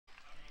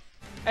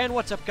And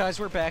what's up, guys?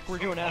 We're back. We're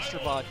doing Astra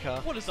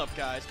Vodka. What is up,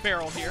 guys?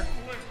 Barrel here.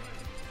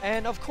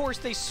 And of course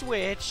they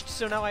switched,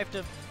 so now I have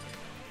to...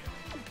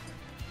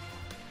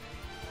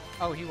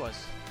 Oh, he was.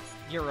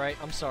 You're right.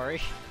 I'm sorry.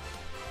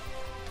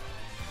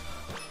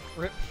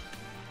 Rip.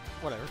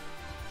 Whatever.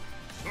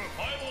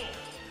 Survival.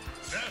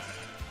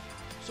 Death.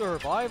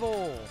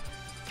 Survival.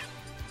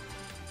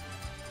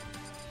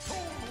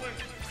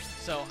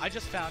 So, I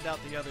just found out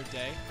the other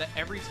day that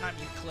every time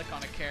you click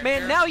on a character...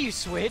 Man, now you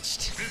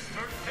switched! Mr.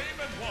 Game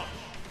and Watch.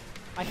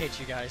 I hate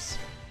you guys.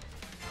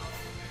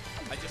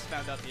 I just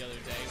found out the other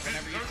day,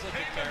 whenever you click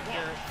a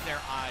character,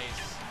 their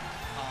eyes,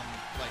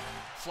 like,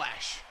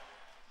 flash.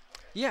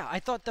 Yeah, I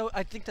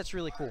think that's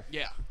really cool.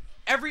 Yeah.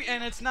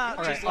 And it's not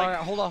Alright, just like...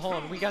 alright, hold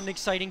on. We got an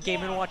exciting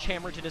Game & Watch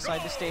hammer to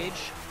decide the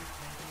stage.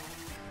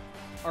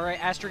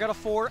 Alright, Astra got a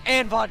 4,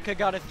 and Vodka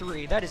got a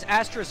 3. That is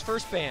Astra's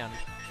first ban.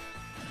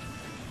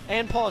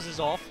 And pause is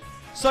off.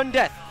 Sudden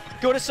death.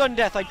 Go to sudden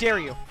death, I dare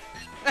you.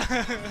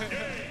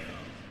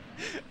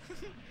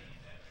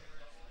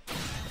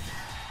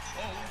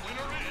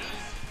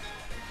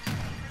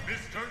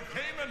 Mr.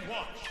 Game and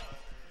Watch.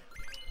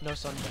 No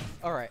sudden death.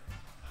 Alright.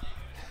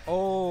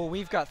 Oh,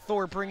 we've got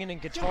Thor bringing in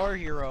Guitar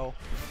Hero.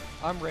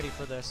 I'm ready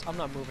for this. I'm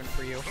not moving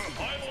for you.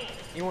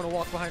 You want to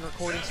walk behind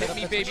recording setup?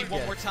 Hit me, baby,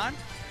 one more time.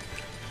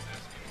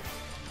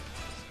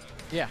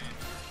 Yeah.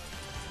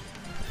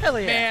 Hell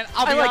yeah. Man,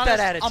 I'll be I like honest, that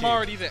attitude. I'm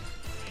already there.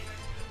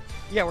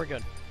 Yeah, we're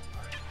good.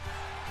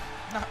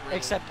 Not really.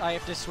 Except I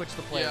have to switch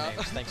the player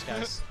names. Thanks,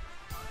 guys.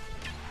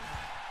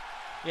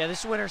 Yeah,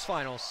 this is winners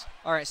finals.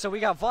 All right, so we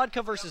got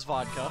Vodka versus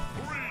Vodka.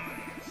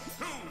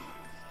 3, 2,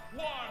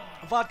 1.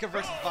 Vodka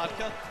versus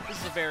Vodka. This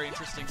is a very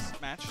interesting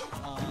match.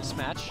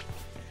 Smash.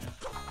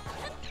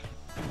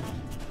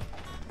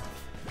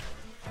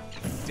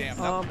 Damn.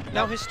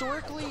 Now,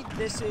 historically,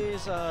 this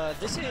is a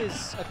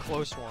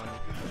close one.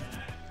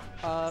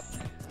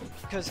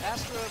 Because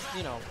Astra,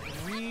 you know,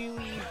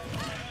 really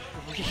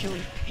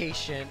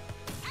patient.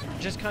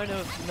 Just kind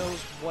of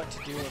knows what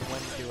to do and when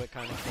to do it,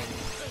 kind of thing.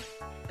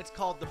 It's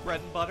called the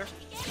bread and butter.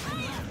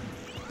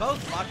 Both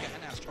Vodka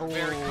and Astra are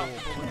very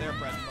comfortable with their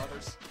bread and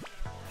butters.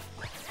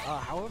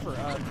 However,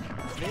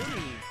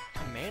 very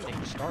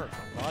commanding start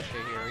from Vodka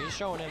here. He's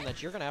showing him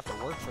that you're going to have to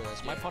work for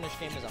this. My punish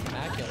game is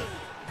immaculate.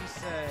 He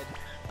said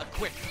a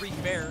quick 3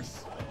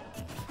 fairs.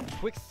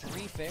 Quick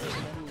 3 fairs?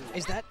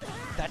 Is that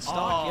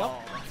stock? Yep.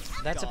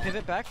 That's gone. A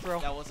pivot back throw.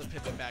 That was a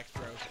pivot back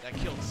throw. That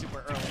killed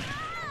super early.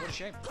 What a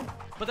shame.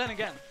 But then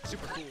again,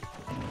 super cool.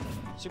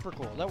 Super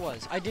cool. That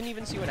was. I didn't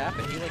even see what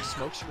happened. He like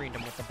smoke screened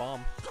him with the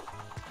bomb.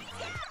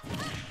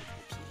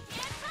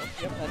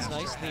 Yep, that's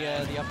nice.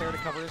 The up air to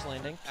cover his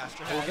landing.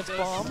 Astra He had gets the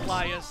bombed.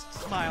 slyest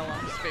smile on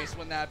his face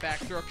when that back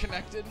throw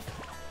connected.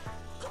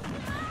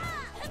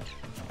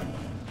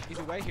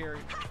 Either way here,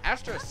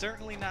 Astra is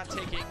certainly not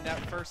taking that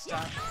first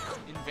stop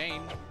in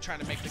vain, trying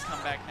to make the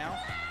comeback now.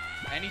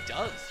 And he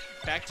does.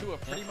 Back to a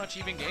pretty much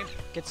even game.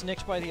 Gets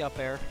nicked by the up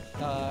air.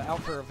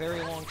 Out for a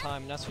very long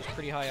time. Ness was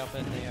pretty high up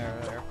in the air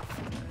there.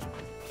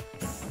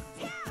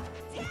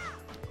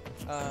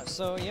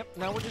 So yep,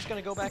 now we're just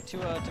gonna go back to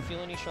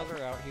feeling each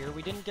other out here.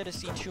 We didn't get to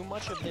see too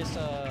much of this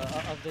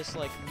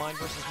like mine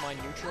versus mine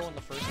neutral in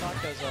the first stock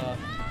because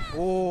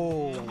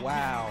oh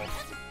wow.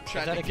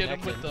 Tried to get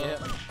him with the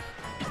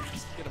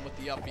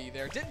up B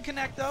there. Didn't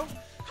connect though.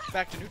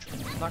 Back to neutral.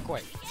 Not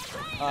quite.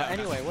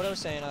 Anyway, what I was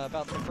saying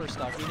about the first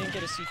stock, we didn't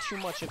get to see too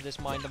much of this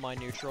mine-to-mine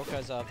neutral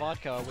because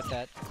Vodka, with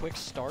that quick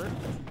start,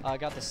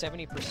 got the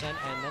 70%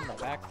 and then the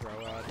back throw.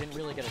 Didn't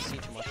really get to see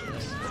too much of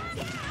this.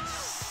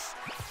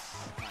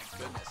 My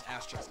goodness,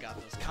 Astra's got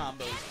those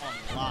combos on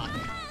lock.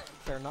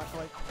 They're not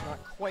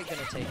quite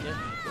gonna take it.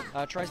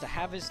 Tries to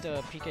have his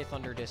PK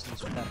Thunder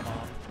distance with that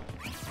bomb.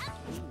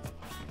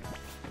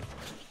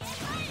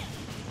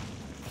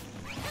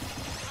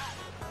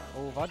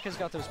 Oh, Vodka's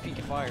got those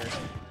PK fires.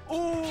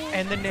 Ooh!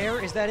 And the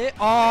Nair, is that it?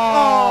 Oh!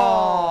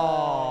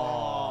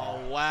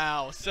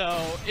 Wow. So,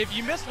 if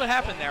you missed what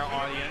happened there,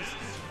 audience,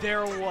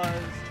 there was...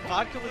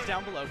 Vodka was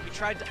down below. He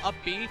tried to up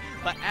B,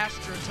 but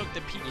Astra took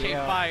the PK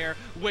fire,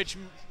 which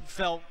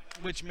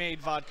made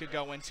Vodka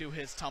go into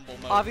his tumble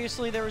mode.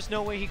 Obviously, there was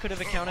no way he could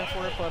have accounted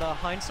for it, but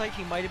hindsight,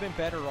 he might have been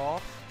better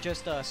off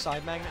just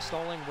side magnet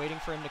stalling, waiting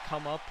for him to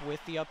come up with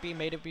the up B.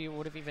 Maybe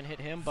would have even hit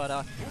him, but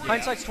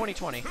hindsight's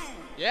 20/20.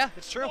 Yeah,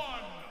 it's true.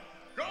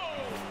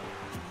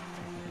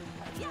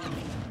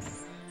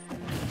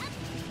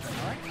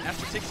 Alright,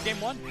 Astra takes game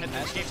 1.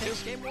 Astra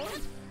takes game 1.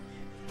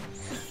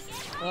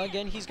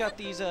 Again, he's got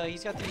these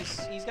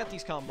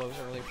combos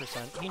early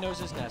percent. He knows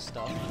his nest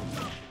stuff.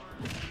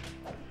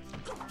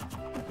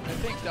 I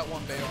think that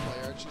one Bayo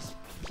player just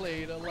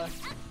played a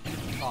left.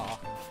 Aw.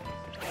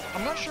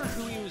 I'm not sure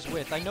who he was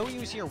with. I know he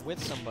was here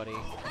with somebody.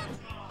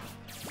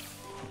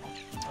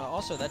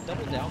 Also, that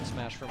double down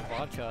smash from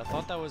Vodka. I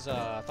thought that was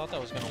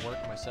gonna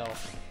work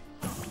myself.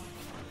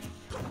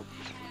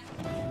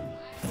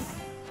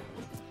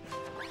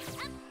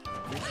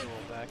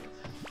 Roll back.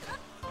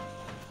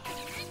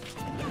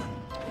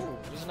 Ooh,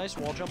 there's a nice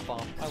wall jump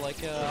bomb. I like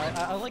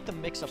the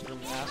mix up from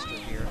Astra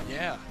here.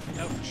 Yeah,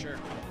 no, for sure.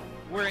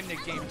 we're into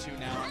game 2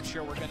 now. I'm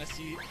sure we're gonna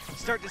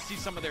start to see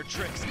some of their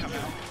tricks come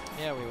out.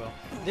 Yeah, we will.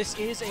 This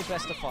is a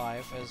best of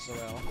 5 as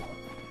well.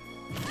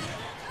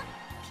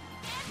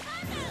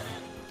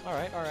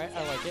 Alright,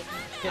 I like it.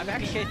 Getting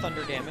PK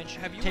Thunder damage.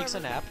 Takes a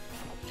nap.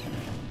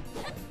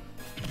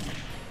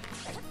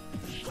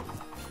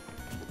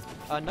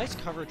 Nice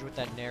coverage with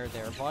that nair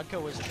there. Vodka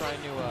was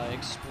trying to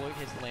exploit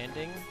his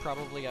landing,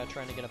 probably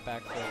trying to get a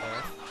back throw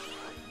there.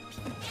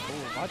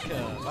 Ooh,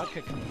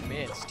 Vodka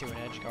commits to an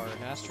edge guard,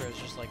 and Astra is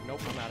just like,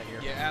 nope, I'm out of here.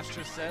 Yeah,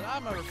 Astra said,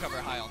 I'm gonna recover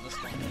high on this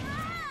one.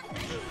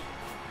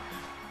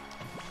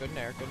 Good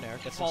nair,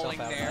 gets Falling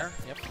himself out there.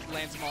 Yep.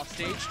 Lands him off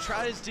stage,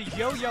 tries to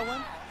yo-yo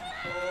him.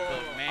 Oh,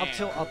 man. Up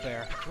till up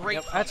there. Great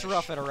Yep, that's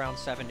rough at around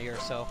 70 or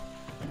so,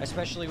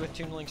 especially with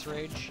Toon Link's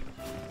Rage.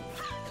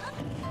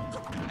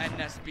 And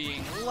Ness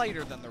being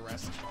lighter than the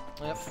rest.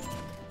 Yep.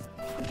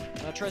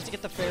 Tries to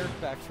get the fair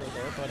back throw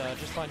there, but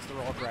just finds the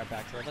raw grab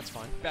back throw. That's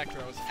fine. Back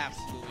throw is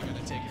absolutely going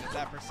to take it at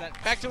that percent.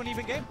 Back to an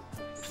even game.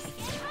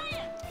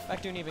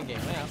 Back to an even game.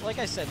 Yeah, like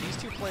I said, these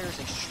two players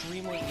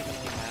extremely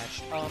evenly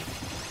matched.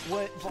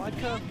 What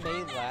Vodka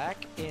may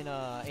lack in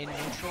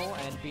neutral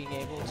and being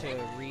able to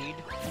read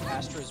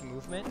Astra's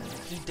movement,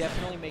 he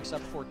definitely makes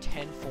up for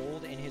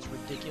tenfold in his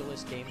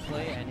ridiculous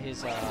gameplay and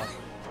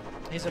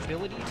his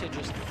ability to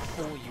just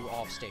fool you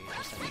off stage,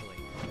 essentially.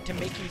 To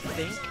make you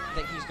think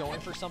that he's going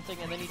for something,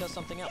 and then he does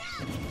something else.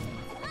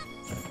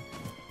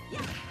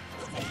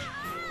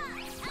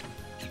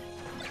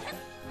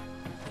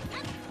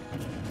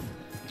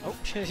 Oh,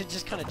 it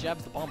just kind of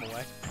jabs the bomb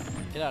away.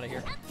 Get out of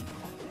here.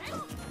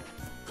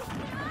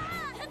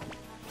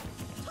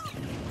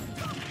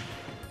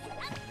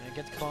 And it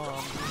gets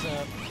bombed.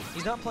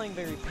 He's not playing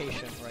very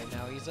patient right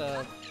now.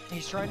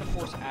 He's trying to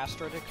force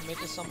Astra to commit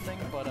to something,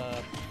 but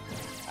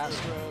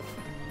Astra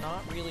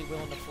not really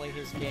willing to play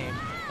his game.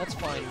 That's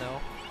fine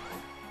though,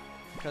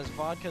 because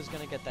Vodka's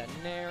gonna get that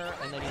nair,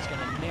 and then he's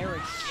gonna nair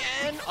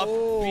again. Up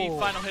B,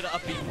 final hit of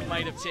up B,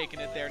 might have taken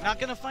it there. Not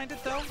gonna find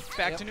it though.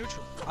 Back to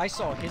neutral. I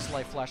saw his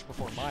life flash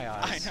before my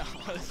eyes. I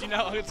know. You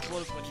know it's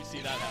close when you see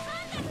that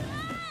happen.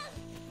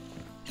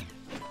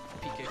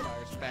 PK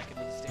fires back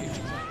into the stage.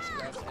 Minus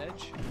grabs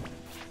edge.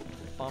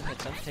 Bomb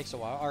hits him. Takes a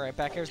while. All right,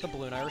 back air's the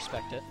balloon. I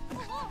respect it.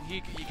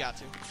 He got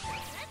to.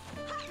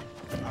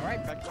 All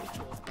right, back to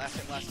neutral. Last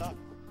hit, last stop.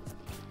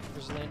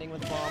 There's landing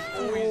with bomb.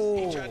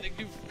 Oh, he tried to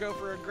go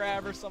for a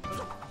grab or something.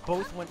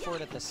 Both went for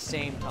it at the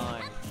same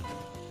time.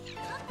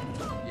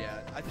 Yeah,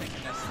 I think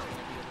Ness is going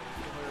to be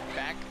able to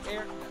back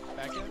air.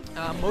 Back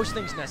air? Most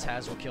things Ness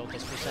has will kill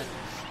this percent.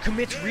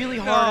 Commits really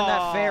hard in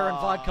that fair, and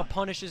Vodka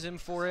punishes him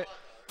for it.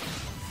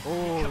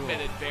 Oh,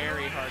 committed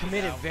very hard.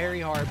 Committed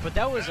very hard, but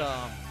that was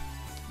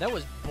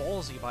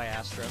ballsy by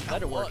Astra. If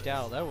that had worked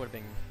out, that would have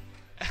been.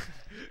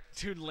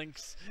 Toon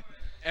Link's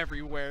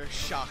everywhere,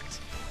 shocked.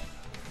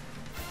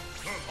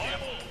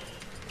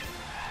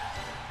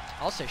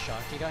 I'll say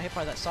shocked. He got hit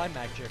by that side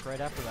magic right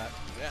after that.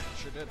 Yeah,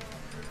 sure did.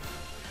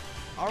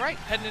 All right,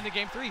 heading into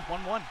game 3,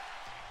 1-1.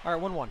 All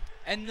right, 1-1.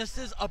 And this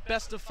is a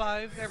best of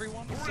 5,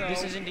 everyone. So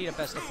this is indeed a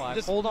best of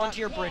 5. Hold on to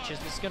your britches.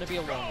 This is going to be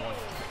a long one.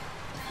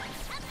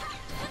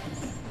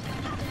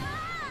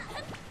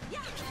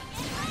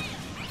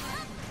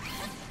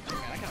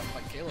 Man, I gotta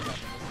fight Caleb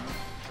after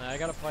this.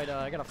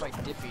 I gotta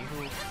fight Dippy,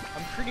 who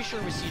I'm pretty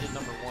sure was seeded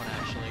number 1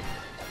 actually.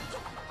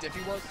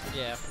 Dippy was?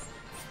 Yeah.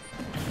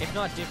 If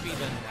not Dippy,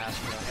 then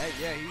Astra. Hey,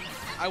 yeah,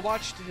 I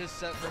watched his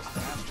set versus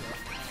Astra.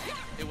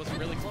 It was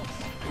really close.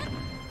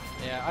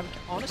 Yeah,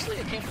 honestly,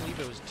 I can't believe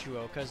it was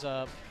 2-0, because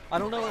I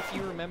don't know if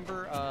you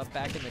remember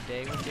back in the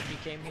day when Dippy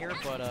came here,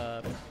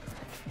 but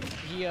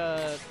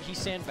he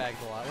sandbagged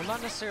a lot. Well,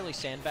 not necessarily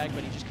sandbagged,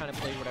 but he just kind of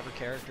played whatever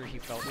character he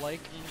felt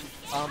like,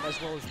 as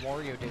well as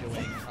Wario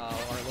Dittoing,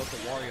 our local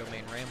Wario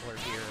main Rambler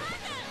here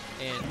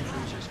in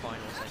Cruisers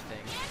Finals, I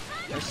think.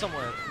 They're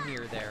somewhere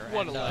near there.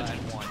 What a legend.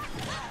 And won.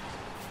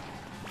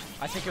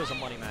 I think it was a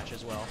money match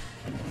as well.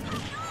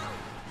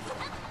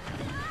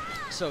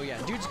 So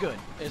yeah, dude's good,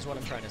 is what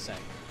I'm trying to say.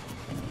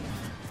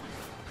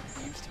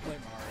 He used to play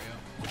Mario.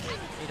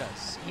 He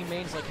does. He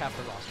mains like half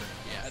the roster.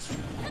 Yeah, that's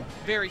true.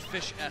 Very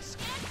Fish-esque.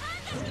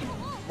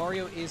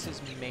 Mario is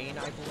his main,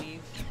 I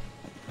believe.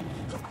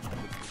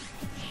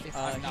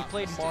 He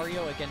played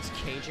Mario against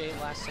KJ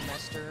last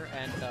semester,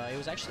 and it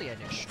was actually an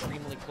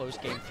extremely close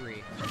game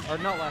 3. Or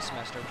not last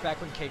semester,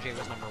 back when KJ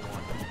was number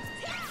 1.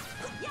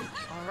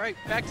 All right,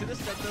 back to this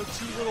set though.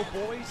 2 little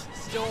boys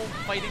still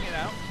fighting it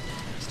out.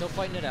 Still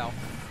fighting it out.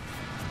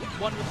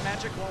 One with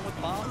magic, one with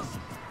bombs.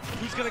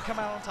 Who's gonna come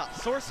out on top?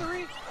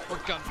 Sorcery or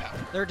gunpowder?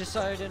 They're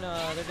deciding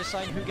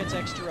who gets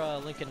extra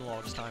Lincoln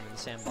Logs time in the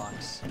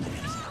sandbox.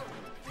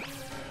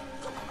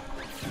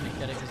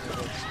 Get it because they're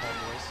both small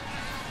boys.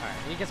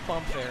 Alright, he gets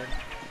bomb fared.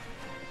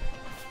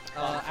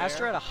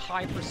 Astra at a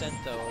high percent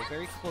though,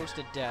 very close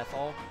to death.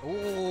 Oh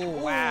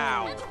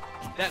wow!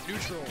 That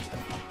neutral.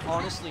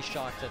 Honestly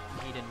shocked that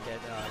he didn't get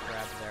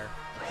grabbed there.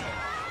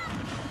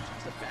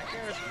 Is the back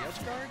air as the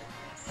edge guard?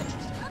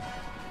 Interesting.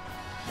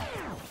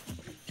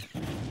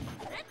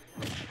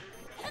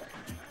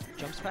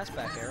 Jumps past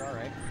back air,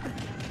 alright.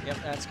 Yep,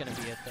 that's gonna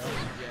be it though.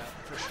 Yeah,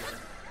 for sure.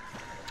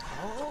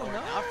 Oh, or no.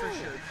 not for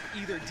sure.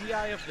 Either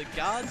DI of the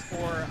gods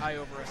or I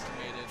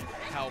overestimated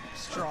how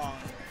strong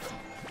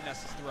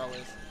Ness's throw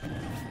is.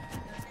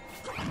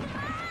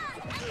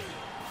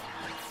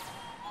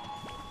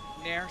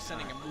 Nair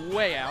sending him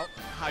way out,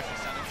 high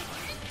percentage.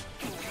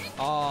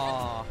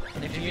 Ah,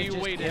 if you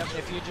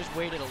just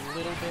waited a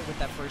little bit with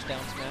that first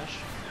down smash.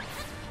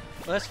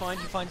 Well, that's fine.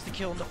 He finds the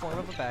kill in the form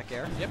of a back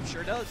air. Yep,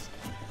 sure does.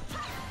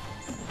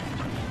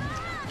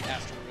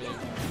 Astra really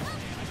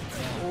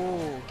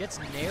Oh, gets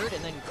nared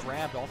and then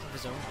grabbed off of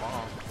his own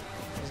bomb.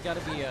 He's got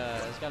to be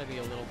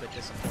a little bit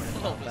disappointed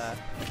about that.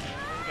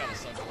 We got a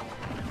sub.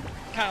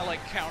 Kind of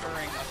like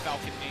countering a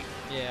Falcon knee.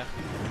 Yeah,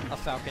 a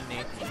Falcon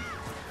knee.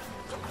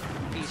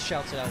 He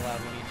shouts it out loud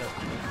when he does.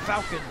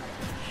 Falcon.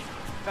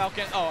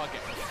 Falcon. Oh, okay.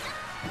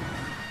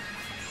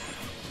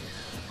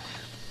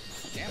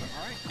 Damn it.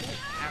 All right. Cool.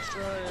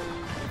 Astra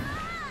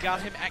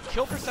got him at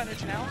kill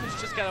percentage now.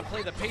 He's just got to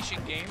play the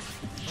patient game.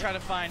 Try to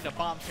find a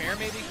bomb fair,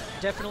 maybe.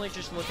 Definitely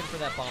just looking for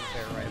that bomb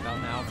fair right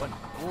about now. But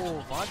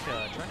oh,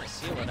 Vodka trying to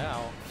seal it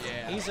out.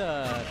 Yeah.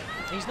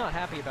 He's not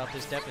happy about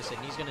this deficit,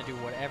 and he's gonna do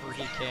whatever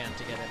he can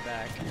to get it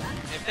back.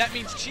 If that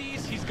means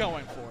cheese, he's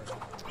going for it.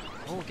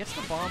 Oh, gets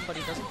the bomb, but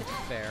he doesn't get the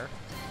fair.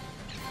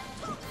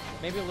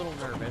 Maybe a little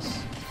nervous.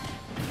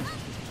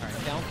 All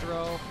right, down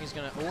throw. He's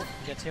gonna. Oh,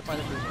 gets hit by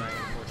the boomerang.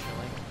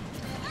 Unfortunately,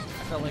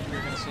 I felt like we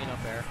were gonna see an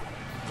up air.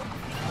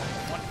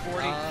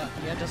 140.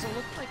 Yeah, it doesn't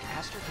look like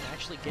Astra can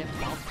actually get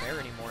bomb fair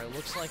anymore. It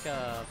looks like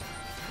a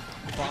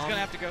bomb. He's gonna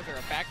have to go through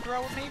a back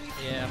throw, maybe.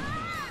 Yeah.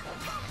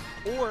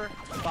 Or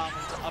bomb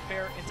into up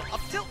air into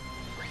up tilt.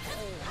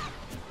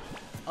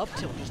 Up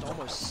tilt just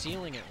almost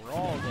sealing it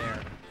raw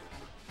there.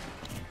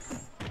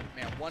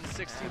 Man,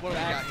 160. What do we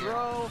Back got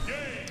throw.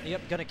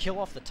 Yep, gonna kill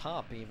off the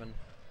top even.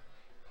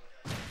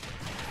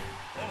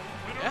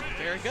 Yeah,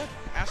 very good.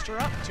 Astra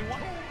up 2-1.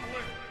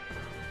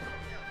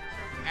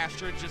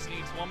 Astra just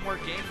needs one more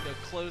game to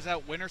close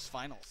out winners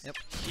finals. Yep.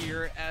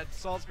 Here at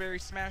Salisbury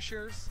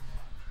Smasherz,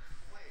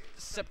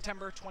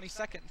 September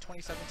 22nd,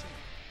 2017.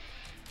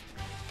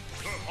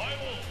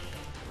 Survival.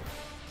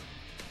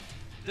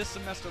 This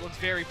semester looks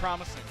very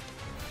promising.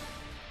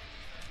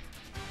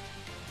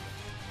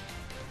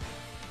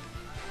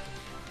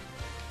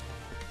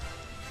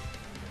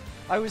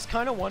 I was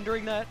kind of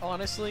wondering that,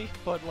 honestly,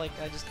 but like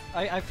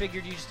I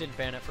figured you just didn't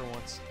ban it for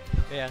once.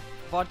 But yeah,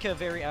 Vodka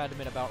very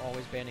adamant about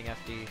always banning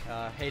FD.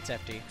 Hates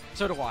FD.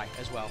 So do I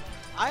as well.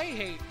 I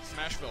hate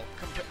Smashville.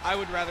 I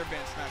would rather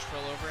ban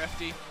Smashville over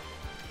FD.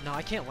 No,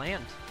 I can't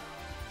land.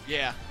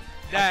 Yeah,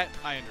 that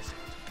I understand.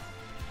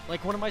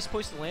 Like, what am I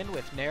supposed to land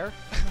with? Nair?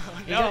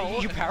 No.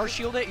 You power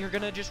shield it, you're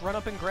gonna just run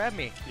up and grab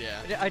me.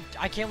 Yeah.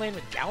 I can't land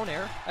with down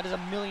air. That is a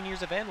million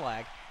years of end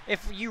lag.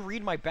 If you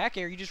read my back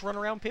air, you just run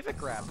around pivot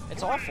grab.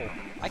 It's awful.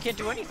 I can't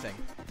do anything.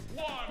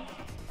 1,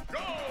 go!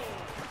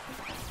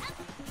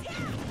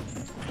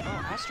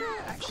 Oh, Astra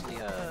actually,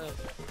 here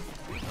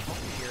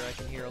I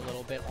can hear a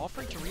little bit.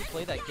 Offering to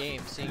replay that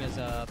game, seeing as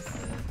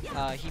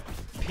he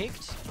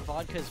picked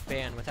Vodka's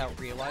ban without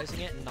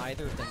realizing it, and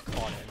neither of them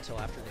caught it until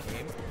after the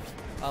game.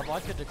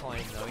 Vodka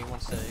declined though. He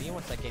wants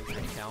that game to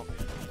count.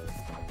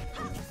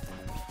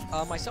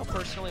 Myself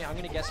personally, I'm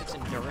gonna guess it's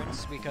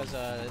endurance because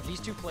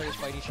these two players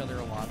fight each other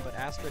a lot, but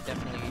Astra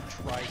definitely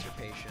tries your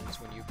patience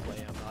when you play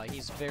him.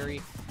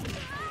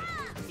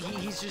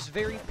 He's just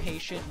very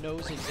patient,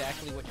 knows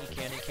exactly what he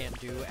can and can't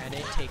do, and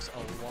it takes a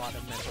lot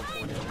of mental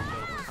fortitude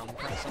to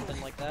overcome something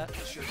like that.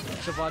 Sure.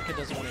 So Vodka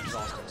doesn't want to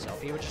exhaust himself.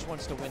 He just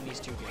wants to win these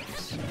 2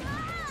 games.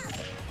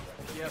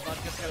 Yeah,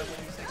 Vodka's got to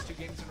win these next 2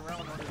 games in a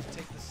row in order to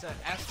take the set.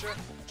 Astra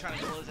trying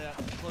to close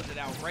it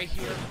out right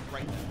here,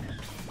 right there.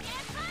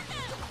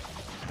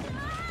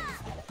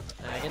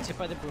 Gets hit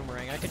by the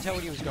boomerang. I could tell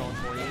what he was going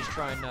for. He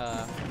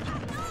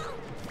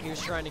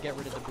was trying to get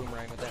rid of the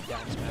boomerang with that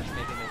down smash,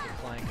 maybe make it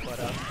flank, but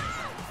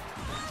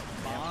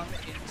bomb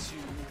into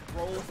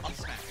roll up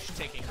smash,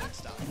 taking that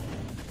stock.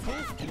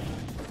 Cool.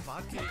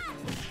 Vodka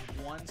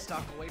is 1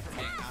 stock away from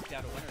being knocked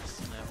out of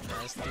winners.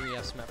 That's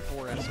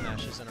 4 F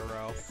smashes in a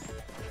row.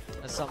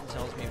 That something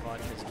tells me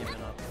Vodka's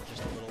giving up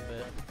just a little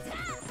bit.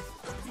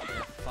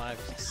 Yeah, 5,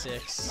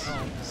 6,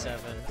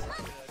 7.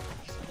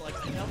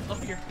 Like, enough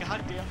of your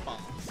goddamn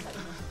bombs.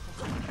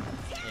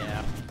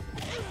 Yeah.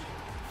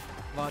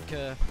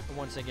 Vodka,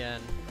 once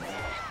again.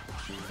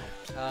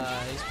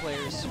 These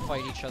players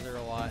fight each other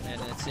a lot,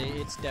 and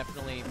it's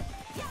definitely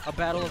a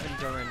battle of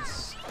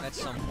endurance at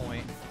some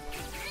point.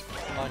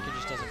 Vodka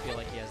just doesn't feel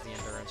like he has the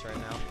endurance right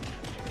now.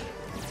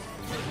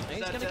 And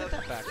he's gonna get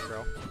that back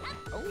throw.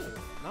 Oh,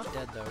 not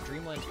dead though.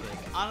 Dreamland's big.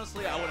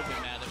 Honestly, I would have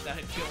been mad if that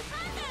had killed.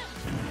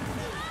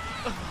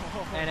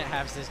 And it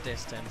halves this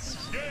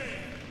distance.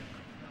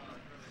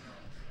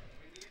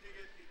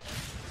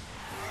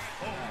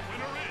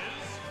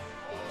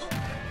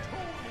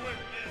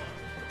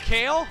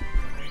 Kale?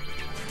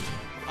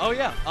 Oh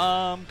yeah.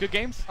 Good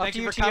games. Thank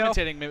you for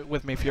commentating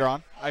with me,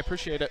 Fioron. I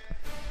appreciate it.